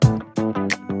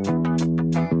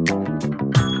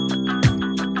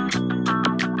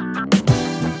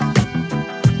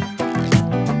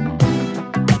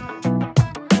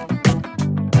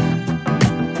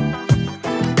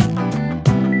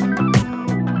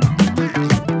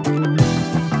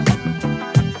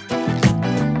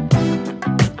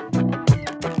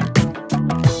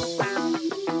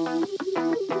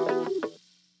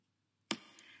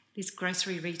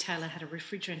grocery retailer had a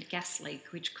refrigerant gas leak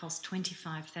which cost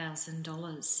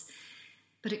 $25,000.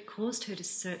 But it caused her to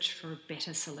search for a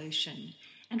better solution.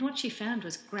 And what she found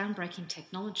was groundbreaking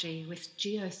technology with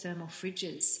geothermal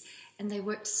fridges. And they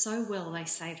worked so well they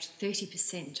saved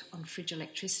 30% on fridge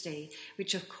electricity,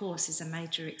 which of course is a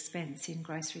major expense in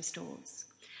grocery stores.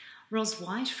 Ros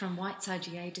White from White's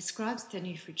RGA describes the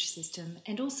new fridge system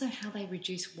and also how they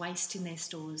reduce waste in their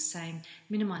stores, saying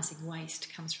minimising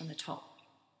waste comes from the top.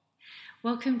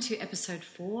 Welcome to episode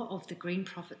 4 of the Green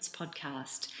Profits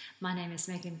podcast. My name is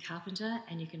Megan Carpenter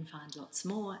and you can find lots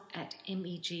more at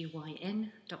megyn.com.au.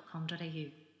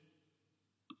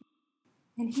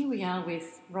 And here we are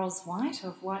with Ros White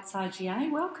of White's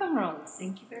RGA. Welcome, Ros.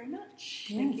 Thank you very much.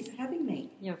 Yes. Thank you for having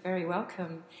me. You're very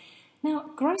welcome. Now,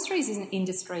 groceries is an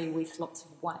industry with lots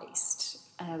of waste.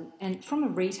 And from a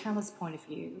retailer's point of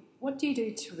view, what do you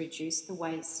do to reduce the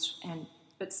waste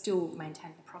but still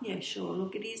maintain the profit? Yeah, sure.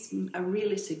 Look, it is a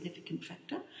really significant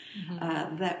factor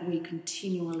that we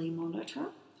continually monitor.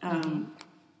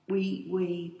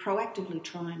 We proactively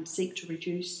try and seek to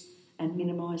reduce and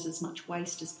minimise as much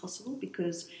waste as possible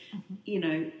because,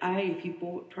 if you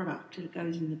bought product and it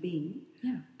goes in the bin,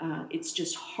 it's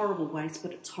just horrible waste,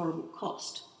 but it's horrible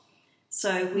cost.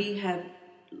 So we have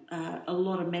a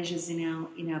lot of measures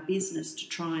in our business to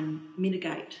try and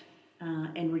mitigate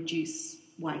and reduce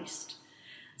waste.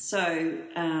 So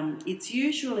it's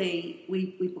usually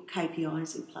we put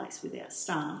KPIs in place with our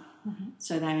staff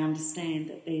so they understand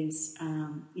that there's,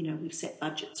 we've set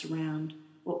budgets around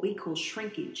what we call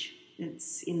shrinkage.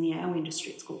 It's in our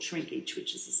industry, it's called shrinkage,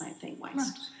 which is the same thing,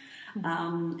 waste.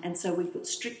 Right. And so we put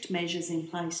strict measures in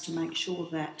place to make sure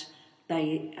that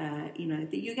they,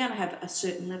 that you're going to have a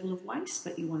certain level of waste,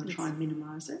 but you want to try and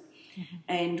minimise it.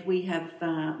 And we have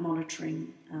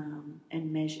monitoring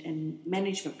and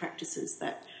management practices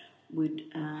that would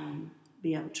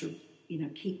be able to,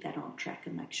 keep that on track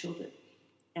and make sure that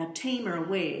our team are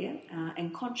aware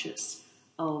and conscious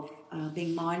of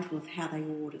being mindful of how they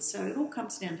order. So it all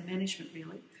comes down to management,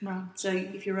 really. Right. So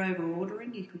if you're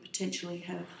over-ordering, you can potentially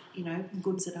have,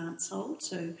 goods that aren't sold.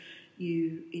 So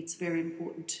it's very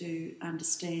important to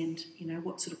understand,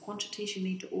 what sort of quantities you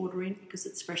need to order in because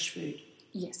it's fresh food.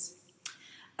 Yes.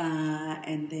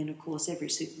 And then, of course, every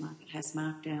supermarket has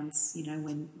markdowns,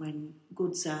 when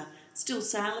goods are still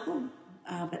saleable,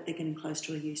 but they're getting close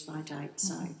to a use-by date.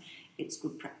 So it's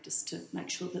good practice to make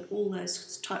sure that all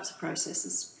those types of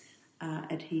processes are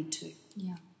adhered to.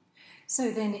 Yeah. So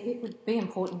then it would be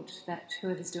important that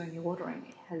whoever's doing the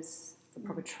ordering has the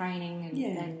proper training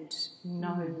and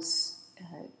knows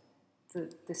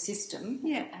the system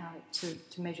to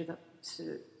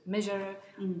measure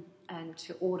and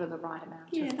to order the right amount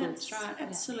of goods. Yeah, that's right,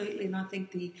 absolutely. And I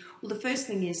think the first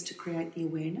thing is to create the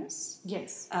awareness.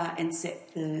 Yes. And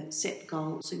set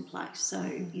goals in place. So,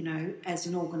 as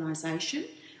an organisation,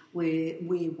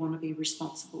 we want to be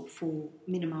responsible for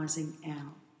minimising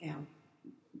our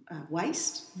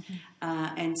waste.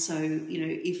 And so,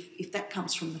 if that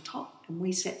comes from the top and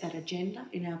we set that agenda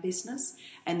in our business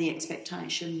and the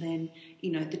expectation, then,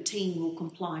 the team will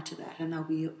comply to that and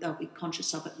they'll be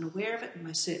conscious of it and aware of it. And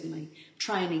most certainly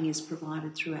training is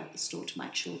provided throughout the store to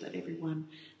make sure that everyone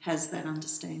has that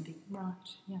understanding. Right,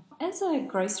 yeah. As a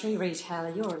grocery retailer,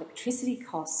 your electricity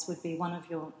costs would be one of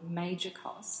your major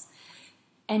costs.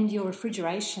 And your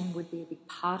refrigeration would be a big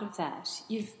part of that.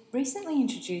 You've recently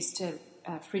introduced a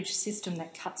fridge system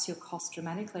that cuts your cost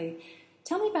dramatically.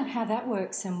 Tell me about how that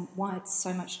works and why it's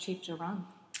so much cheaper to run.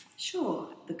 Sure.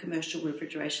 The commercial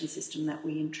refrigeration system that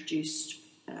we introduced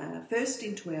first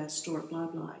into our store at Blah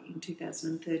Blah in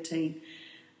 2013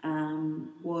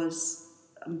 was,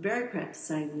 I'm very proud to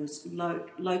say, was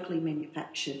locally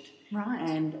manufactured. Right.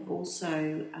 And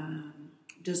also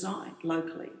designed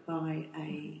locally by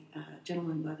a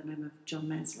gentleman by the name of John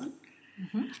Maslin.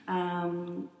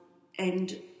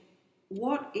 And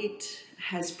what it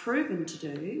has proven to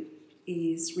do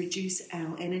is reduce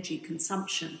our energy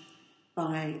consumption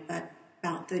by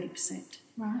about 30%,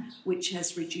 right, which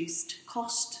has reduced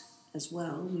cost as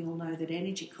well. We all know that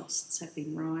energy costs have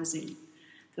been rising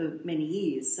for many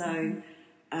years. So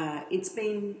it's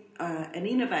been an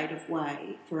innovative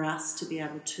way for us to be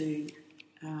able to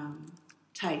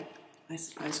take, I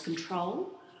suppose,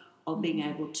 control of being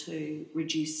able to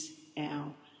reduce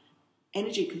our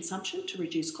energy consumption, to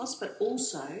reduce costs, but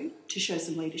also to show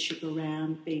some leadership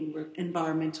around being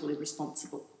environmentally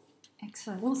responsible.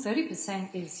 Excellent. Well,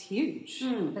 30% is huge.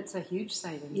 That's a huge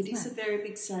savings. It is a very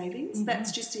big savings.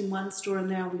 That's just in one store, and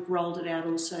now we've rolled it out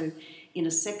also in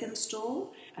a second store,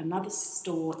 another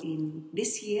store in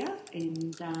this year,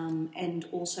 and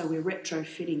also we're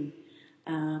retrofitting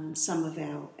some of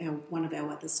one of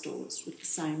our other stores with the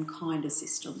same kind of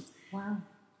system. Wow.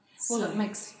 Well, it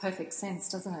makes perfect sense,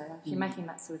 doesn't it? If you're making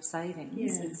that sort of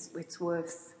savings, it's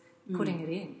worth putting it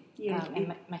in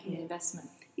and making the investment.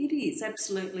 It is,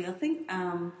 absolutely. I think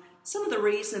some of the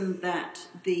reason that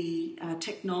the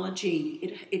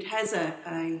technology, it has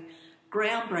a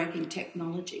groundbreaking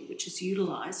technology which is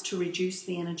utilised to reduce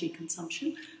the energy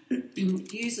consumption.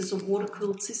 It uses a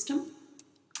water-cooled system,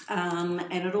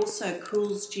 and it also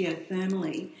cools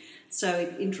geothermally, so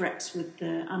it interacts with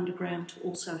the underground to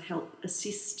also help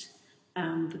assist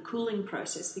the cooling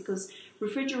process, because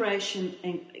refrigeration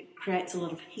creates a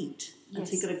lot of heat. Yes. And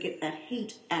so you've got to get that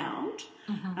heat out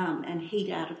and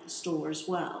heat out of the store as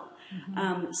well.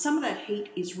 Some of that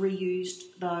heat is reused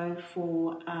though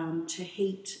for to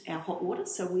heat our hot water,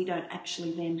 so we don't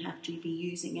actually then have to be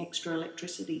using extra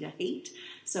electricity to heat,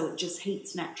 so it just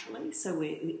heats naturally. So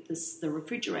the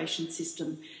refrigeration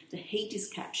system, the heat is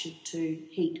captured to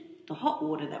heat the hot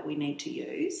water that we need to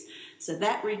use, so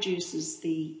that reduces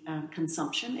the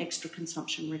extra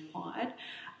consumption required.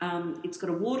 It's got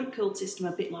a water-cooled system,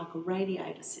 a bit like a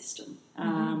radiator system.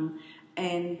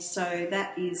 And so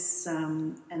that is,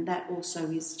 and that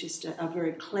also is just a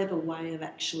very clever way of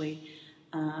actually,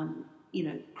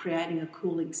 creating a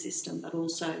cooling system, but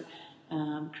also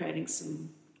creating some,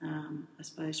 I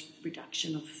suppose,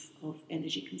 reduction of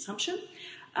energy consumption.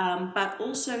 But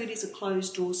also it is a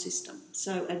closed-door system.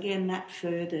 So again, that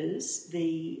furthers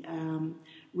the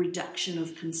reduction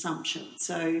of consumption.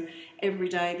 So every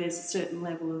day there's a certain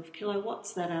level of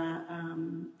kilowatts that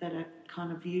are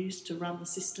kind of used to run the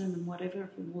system and whatever,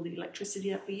 from all the electricity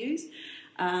that we use.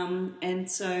 And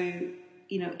so,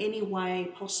 any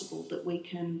way possible that we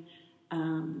can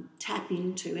tap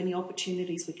into, any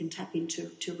opportunities we can tap into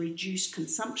to reduce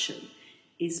consumption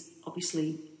is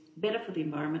obviously better for the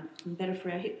environment and better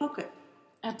for our hip pocket.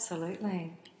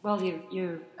 Absolutely. Well,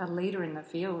 you're a leader in the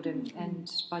field, and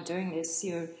by doing this,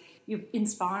 you're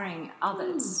inspiring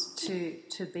others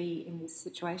to be in this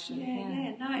situation.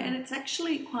 And it's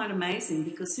actually quite amazing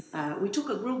because we took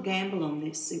a real gamble on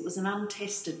this. It was an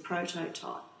untested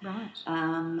prototype, right?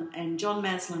 And John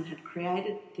Maslen had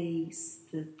created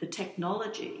the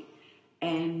technology,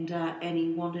 and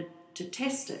he wanted to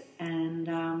test it,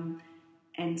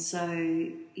 and so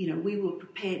we were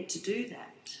prepared to do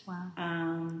that.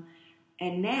 Wow.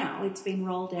 And now it's been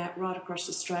rolled out right across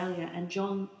Australia, and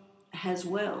John has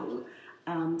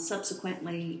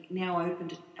subsequently now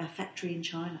opened a factory in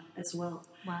China as well.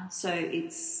 Wow. So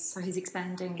he's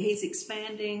expanding. He's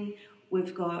expanding.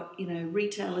 We've got,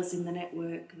 retailers in the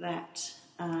network that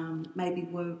maybe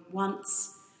were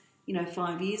once,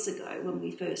 5 years ago when we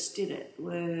first did it,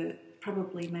 were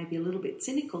probably maybe a little bit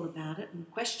cynical about it and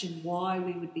questioned why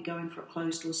we would be going for a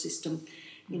closed-door system,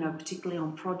 particularly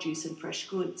on produce and fresh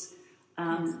goods.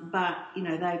 But,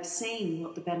 they've seen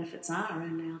what the benefits are,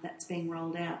 and now that's being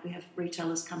rolled out. We have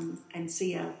retailers come and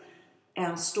see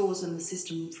our stores and the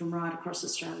system from right across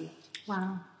Australia.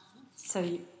 Wow.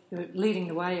 So you're leading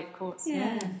the way, of course.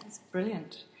 Yeah. It's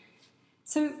brilliant.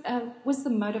 So was the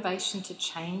motivation to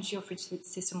change your fridge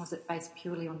system, was it based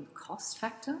purely on the cost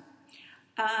factor?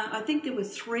 I think there were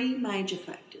three major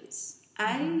factors.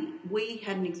 We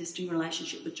had an existing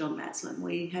relationship with John Maslen.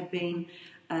 We had been...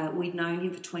 we'd known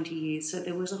him for 20 years, so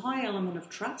there was a high element of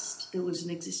trust. There was an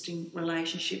existing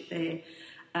relationship there.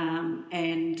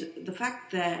 And the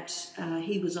fact that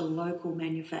he was a local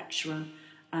manufacturer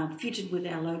fitted with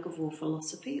our locavore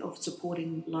philosophy of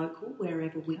supporting local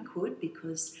wherever we could,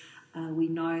 because we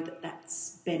know that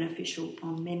that's beneficial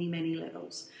on many, many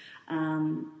levels,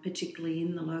 particularly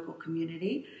in the local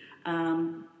community.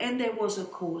 And there was,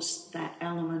 of course, that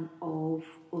element of,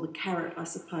 or the carrot, I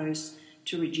suppose,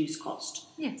 to reduce cost.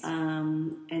 Yes.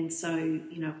 And so,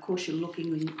 of course, you're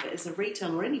looking, as a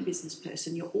retailer or any business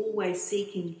person, you're always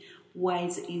seeking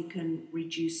ways that you can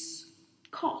reduce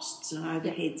costs and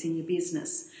overheads in your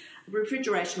business.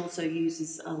 Refrigeration also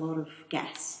uses a lot of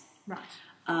gas. Right.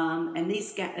 And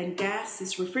this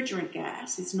refrigerant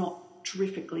gas is not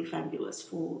terrifically fabulous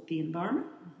for the environment.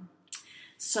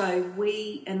 So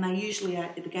they usually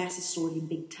the gas is stored in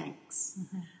big tanks.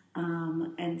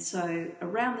 And so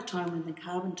around the time when the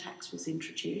carbon tax was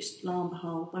introduced, lo and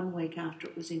behold, 1 week after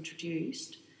it was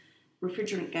introduced,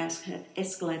 refrigerant gas had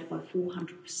escalated by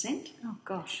 400%. Oh,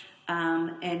 gosh.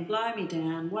 And blow me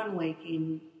down, 1 week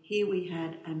in, here we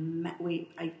had a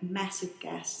massive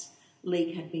gas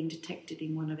leak had been detected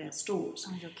in one of our stores.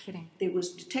 Oh, you're kidding. There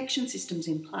was detection systems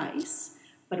in place,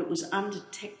 but it was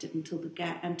undetected until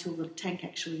the tank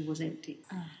actually was empty.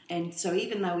 Oh. And so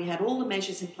even though we had all the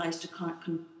measures in place to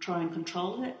try and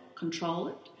control it,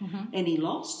 any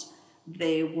loss,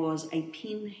 there was a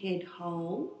pinhead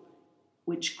hole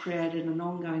which created an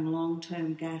ongoing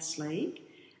long-term gas leak,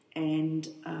 and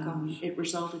it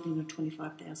resulted in a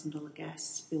 $25,000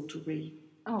 gas bill to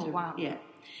wow. Yeah.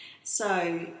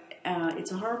 So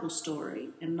it's a horrible story,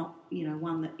 and not,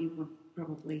 one that you were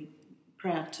probably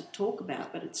proud to talk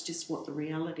about, but it's just what the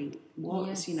reality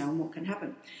was, and what can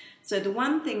happen. So the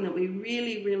one thing that we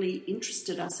really, really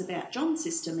interested us about John's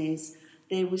system is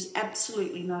there was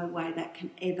absolutely no way that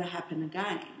can ever happen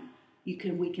again. We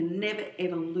can never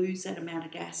ever lose that amount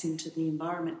of gas into the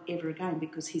environment ever again,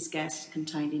 because his gas is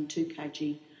contained in 2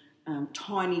 kg,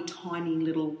 tiny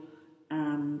little,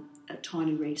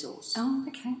 tiny resource. Oh,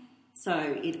 okay. So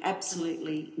it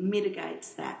absolutely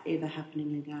mitigates that ever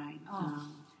happening again,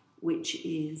 which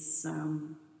is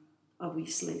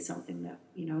obviously something that,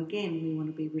 again, we want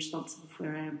to be responsible for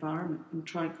our environment and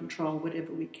try and control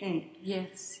whatever we can.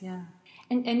 Yes, yeah.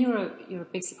 And you're a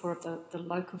big supporter of the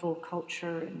locavore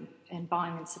culture and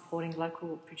buying and supporting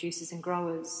local producers and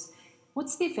growers.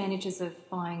 What's the advantages of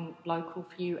buying local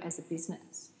for you as a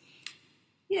business?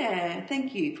 Yeah,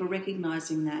 thank you for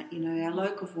recognising that. Our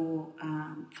locavore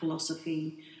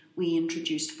philosophy we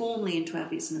introduced formally into our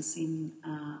business in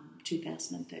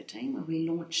 2013, where we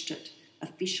launched it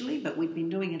officially, but we'd been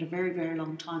doing it a very, very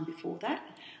long time before that.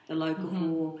 The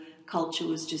locavore culture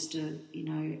was just a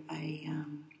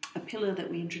pillar that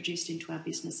we introduced into our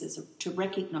business to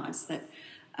recognise that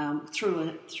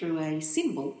through a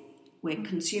symbol where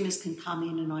consumers can come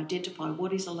in and identify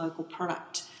what is a local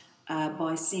product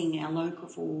by seeing our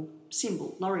locavore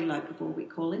symbol, Laurie Locavore we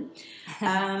call him.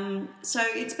 So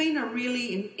it's been a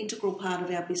really integral part of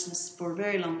our business for a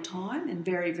very long time and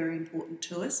very, very important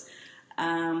to us.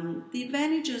 The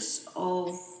advantages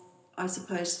of, I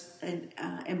suppose,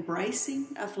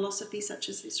 embracing a philosophy such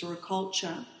as this, or a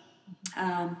culture,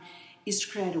 is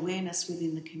to create awareness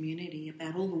within the community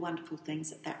about all the wonderful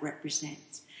things that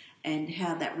represents, and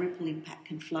how that ripple impact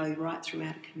can flow right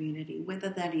throughout a community, whether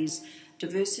that is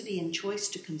diversity and choice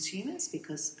to consumers,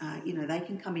 because they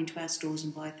can come into our stores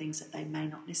and buy things that they may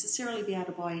not necessarily be able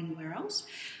to buy anywhere else.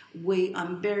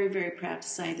 I'm very, very proud to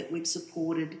say that we've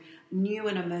supported new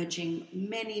and emerging,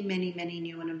 many, many, many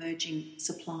new and emerging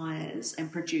suppliers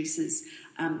and producers,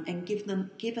 and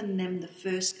given them the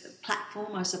first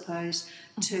platform, I suppose,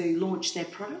 to launch their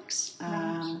products.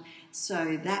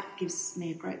 So that gives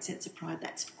me a great sense of pride.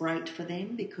 That's great for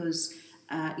them because,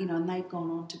 and they've gone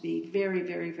on to be very,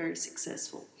 very, very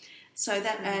successful. So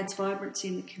that adds vibrancy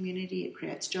in the community. It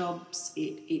creates jobs.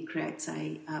 It creates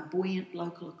a buoyant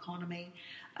local economy.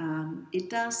 It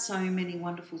does so many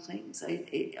wonderful things.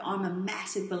 I'm a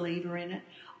massive believer in it.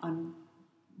 I'm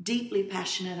deeply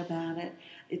passionate about it.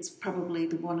 It's probably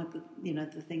one of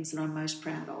the things that I'm most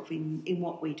proud of in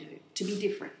what we do, to be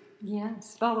different.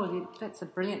 Yes, well, that's a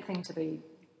brilliant thing to be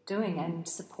doing, and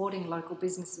supporting local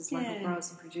businesses, local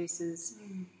growers and producers.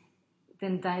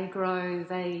 Then they grow.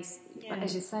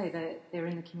 As you say, they're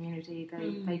in the community.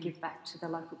 They give back to the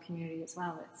local community as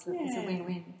well. It's a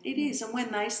win-win. It is, and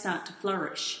when they start to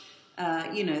flourish,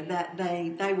 that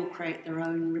they will create their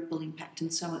own ripple impact,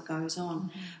 and so it goes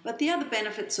on. But the other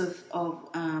benefits of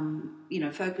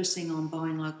focusing on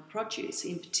buying local produce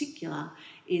in particular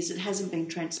is it hasn't been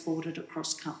transported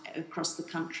across the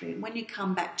country. And when you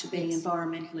come back to being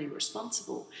environmentally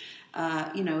responsible,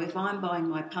 if I'm buying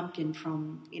my pumpkin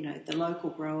from the local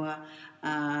grower,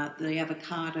 the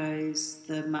avocados,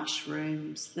 the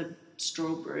mushrooms, the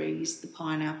strawberries, the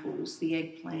pineapples, the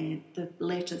eggplant, the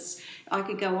lettuce, I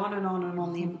could go on and on and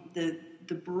on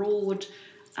the broad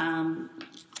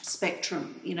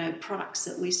spectrum, products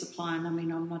that we supply. And I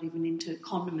mean, I'm not even into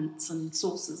condiments and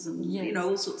sauces and,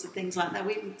 all sorts of things like that.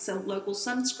 We even sell local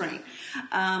sunscreen.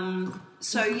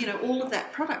 So, all of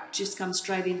that product just comes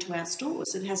straight into our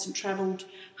stores. It hasn't travelled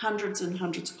hundreds and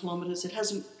hundreds of kilometres. It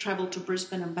hasn't travelled to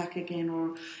Brisbane and back again,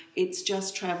 or it's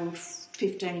just travelled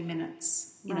 15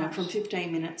 minutes, from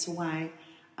 15 minutes away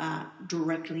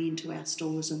directly into our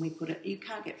stores, and we put it, you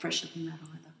can't get fresher than that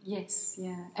either. Yes,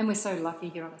 yeah. And we're so lucky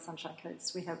here on the Sunshine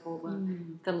Coast. We have all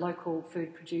the local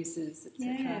food producers,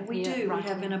 etc. Yeah, we do. We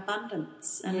have an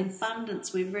abundance.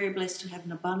 We're very blessed to have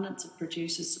an abundance of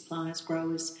producers, suppliers,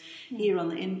 growers here on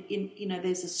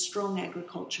there's a strong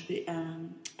agriculture,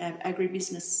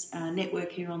 agribusiness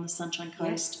network here on the Sunshine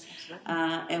Coast.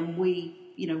 Yes, and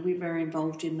we're very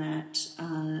involved in that,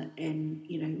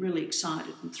 and really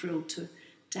excited and thrilled to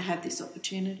have this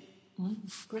opportunity.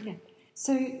 Brilliant.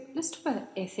 So let's talk about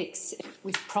ethics,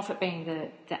 with profit being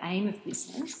the aim of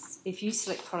business. If you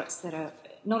select products that are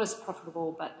not as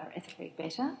profitable but are ethically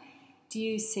better, do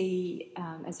you see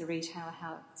as a retailer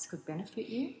how this could benefit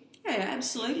you? Yeah,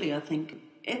 absolutely. I think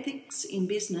ethics in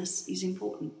business is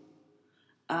important.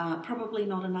 probably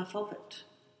not enough of it.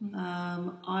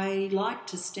 I like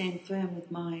to stand firm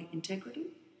with my integrity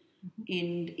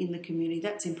in the community.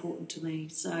 That's important to me.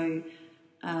 So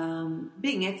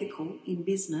being ethical in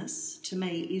business, to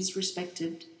me, is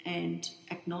respected and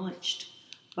acknowledged,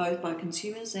 both by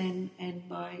consumers and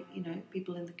by,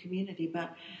 people in the community.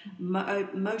 But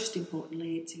most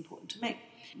importantly, it's important to me.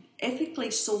 Ethically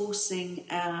sourcing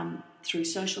through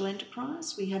social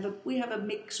enterprise, we have a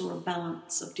mix or a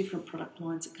balance of different product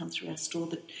lines that come through our store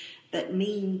that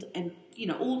mean, and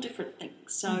all different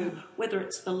things. So whether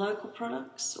it's the local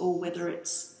products or whether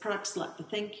it's products like the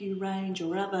Thank You range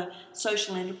or other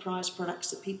social enterprise products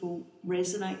that people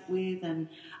resonate with and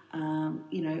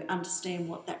understand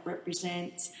what that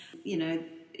represents.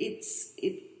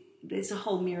 There's a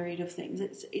whole myriad of things.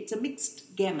 It's a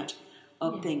mixed gamut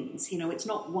of things. It's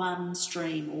not one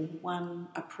stream or one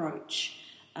approach.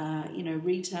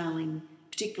 Retailing,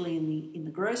 particularly in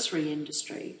the grocery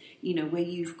industry, where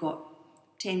you've got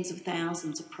tens of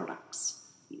thousands of products,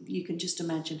 you can just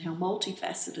imagine how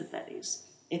multifaceted that is.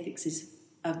 Ethics is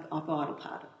a vital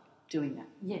part of doing that.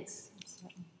 Yes,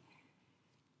 absolutely.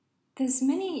 There's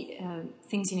many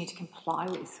things you need to comply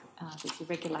with your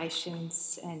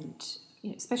regulations, and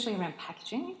especially around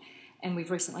packaging. And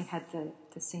we've recently had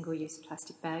the single-use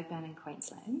plastic bag ban in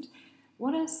Queensland.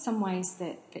 What are some ways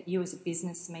that you as a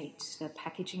business meet the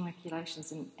packaging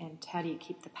regulations, and how do you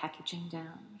keep the packaging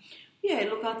down? Yeah,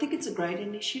 look, I think it's a great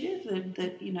initiative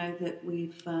that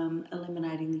we've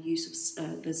eliminating the use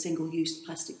of the single-use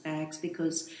plastic bags,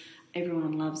 because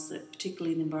everyone loves it,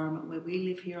 particularly in the environment where we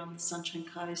live here on the Sunshine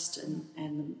Coast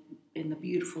and in the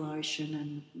beautiful ocean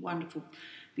and wonderful,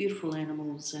 beautiful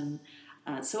animals. And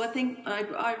so I think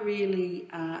I really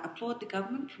applaud the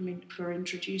government for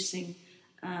introducing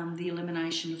the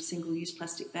elimination of single-use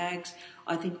plastic bags.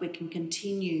 I think we can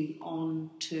continue on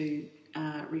to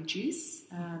reduce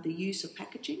the use of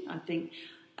packaging. I think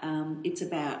it's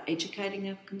about educating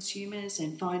our consumers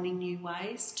and finding new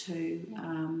ways to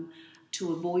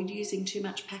avoid using too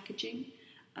much packaging.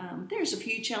 There's a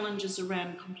few challenges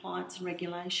around compliance and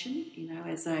regulation.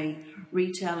 As a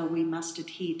retailer, we must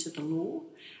adhere to the law,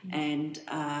 and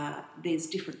there's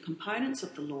different components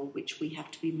of the law which we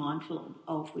have to be mindful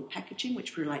of with packaging,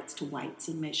 which relates to weights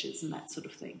and measures and that sort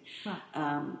of thing.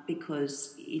 Right.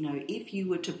 Because, if you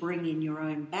were to bring in your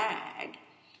own bag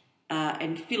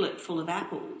and fill it full of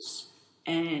apples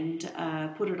and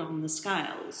put it on the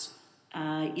scales,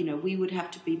 we would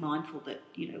have to be mindful that,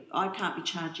 I can't be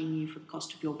charging you for the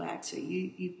cost of your bag, so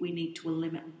we need to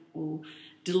eliminate or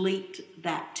delete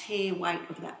that tear weight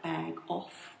of that bag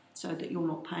off so that you're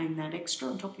not paying that extra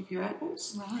on top of your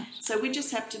apples. Right. So we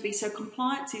just have to be, so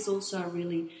compliance is also a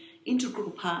really integral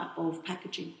part of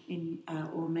packaging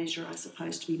or measure, I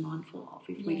suppose, to be mindful of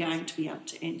if we're going to be able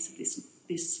to answer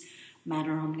this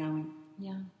matter ongoing.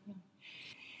 Yeah.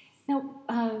 Now,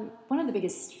 one of the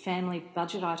biggest family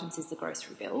budget items is the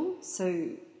grocery bill. So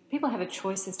people have a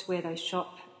choice as to where they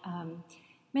shop.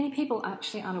 Many people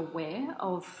actually aren't aware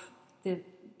of the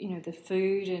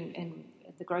food and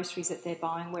the groceries that they're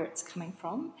buying, where it's coming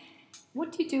from.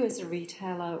 What do you do as a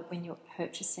retailer when you're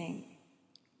purchasing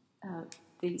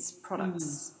these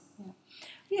products?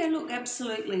 Yeah, look,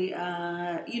 absolutely.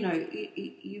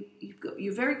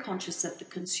 You're very conscious that the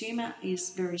consumer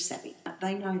is very savvy.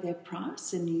 They know their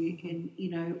price, and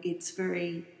it's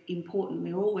very important.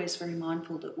 We're always very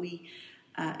mindful that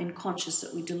and conscious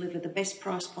that we deliver the best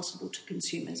price possible to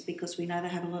consumers, because we know they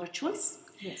have a lot of choice.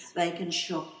 Yes. They can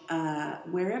shop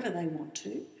wherever they want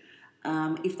to.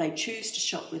 If they choose to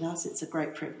shop with us, it's a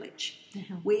great privilege.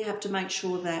 Mm-hmm. We have to make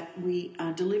sure that we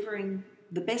are delivering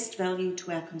the best value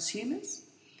to our consumers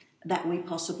that we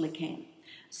possibly can.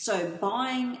 So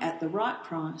buying at the right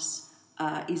price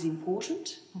is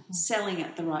important. Mm-hmm. Selling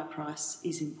at the right price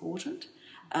is important.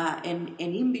 And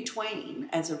in between,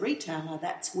 as a retailer,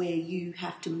 that's where you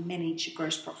have to manage your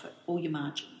gross profit or your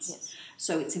margins. Yes.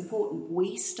 So it's important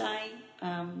we stay,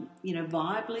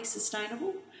 viably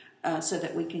sustainable, so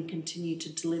that we can continue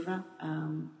to deliver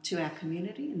to our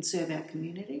community and serve our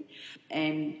community,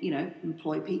 and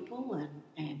employ people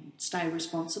and stay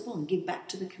responsible and give back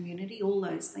to the community, all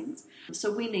those things.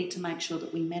 So we need to make sure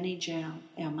that we manage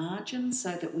our margins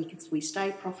so that we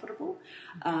stay profitable.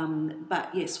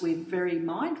 But yes, we're very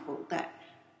mindful that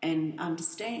and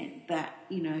understand that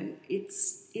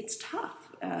it's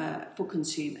tough for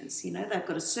consumers. They've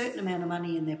got a certain amount of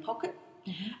money in their pocket.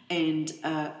 Mm-hmm.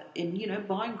 And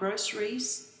buying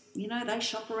groceries, they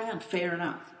shop around, fair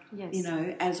enough. Yes.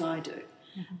 As I do.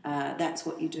 Mm-hmm. That's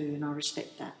what you do, and I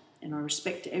respect that, and I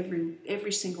respect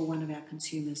every single one of our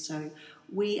consumers. So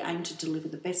we aim to deliver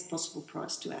the best possible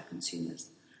price to our consumers,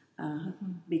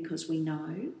 because we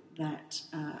know that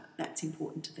that's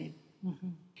important to them. Mm-hmm.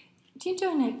 Do you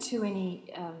donate to any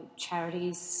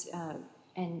charities,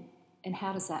 and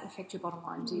how does that affect your bottom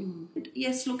line?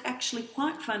 Yes, look, actually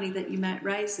quite funny that you might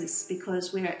raise this,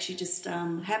 because we're actually just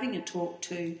having a talk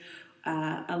to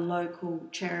a local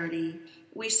charity.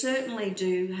 We certainly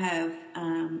do have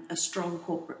a strong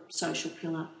corporate social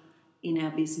pillar in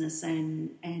our business,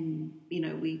 and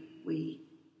we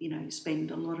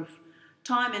spend a lot of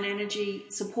time and energy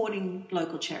supporting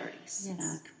local charities,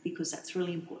 yes. Because that's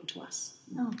really important to us.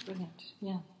 Oh, brilliant,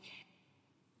 yeah.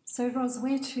 So, Ros,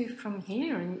 where to from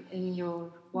here in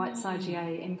your White's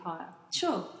IGA empire?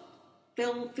 Sure.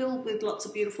 Filled with lots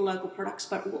of beautiful local products,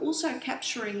 but we're also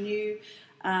capturing new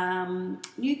kind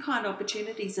of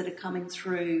opportunities that are coming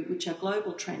through, which are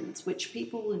global trends, which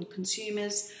people and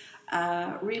consumers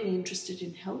are really interested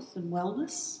in health and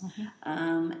wellness.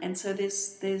 And so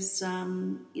there's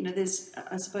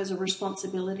I suppose a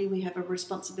responsibility. We have a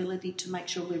responsibility to make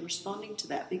sure we're responding to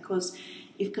that, because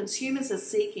if consumers are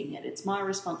seeking it, it's my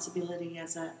responsibility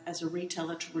as a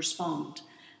retailer to respond.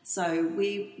 So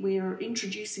we're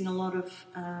introducing a lot of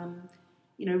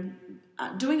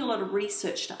doing a lot of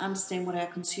research to understand what our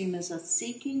consumers are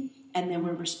seeking, and then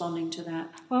we're responding to that.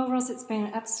 Well, Ros, it's been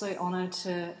an absolute honour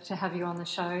to have you on the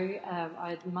show.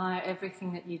 I admire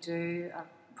everything that you do. I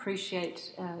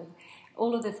appreciate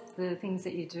all of the things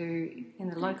that you do in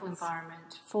the local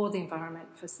environment, for the environment,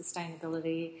 for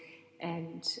sustainability,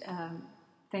 and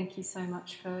thank you so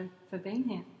much for being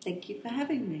here. Thank you for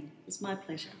having me. It's my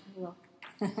pleasure. You're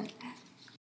welcome.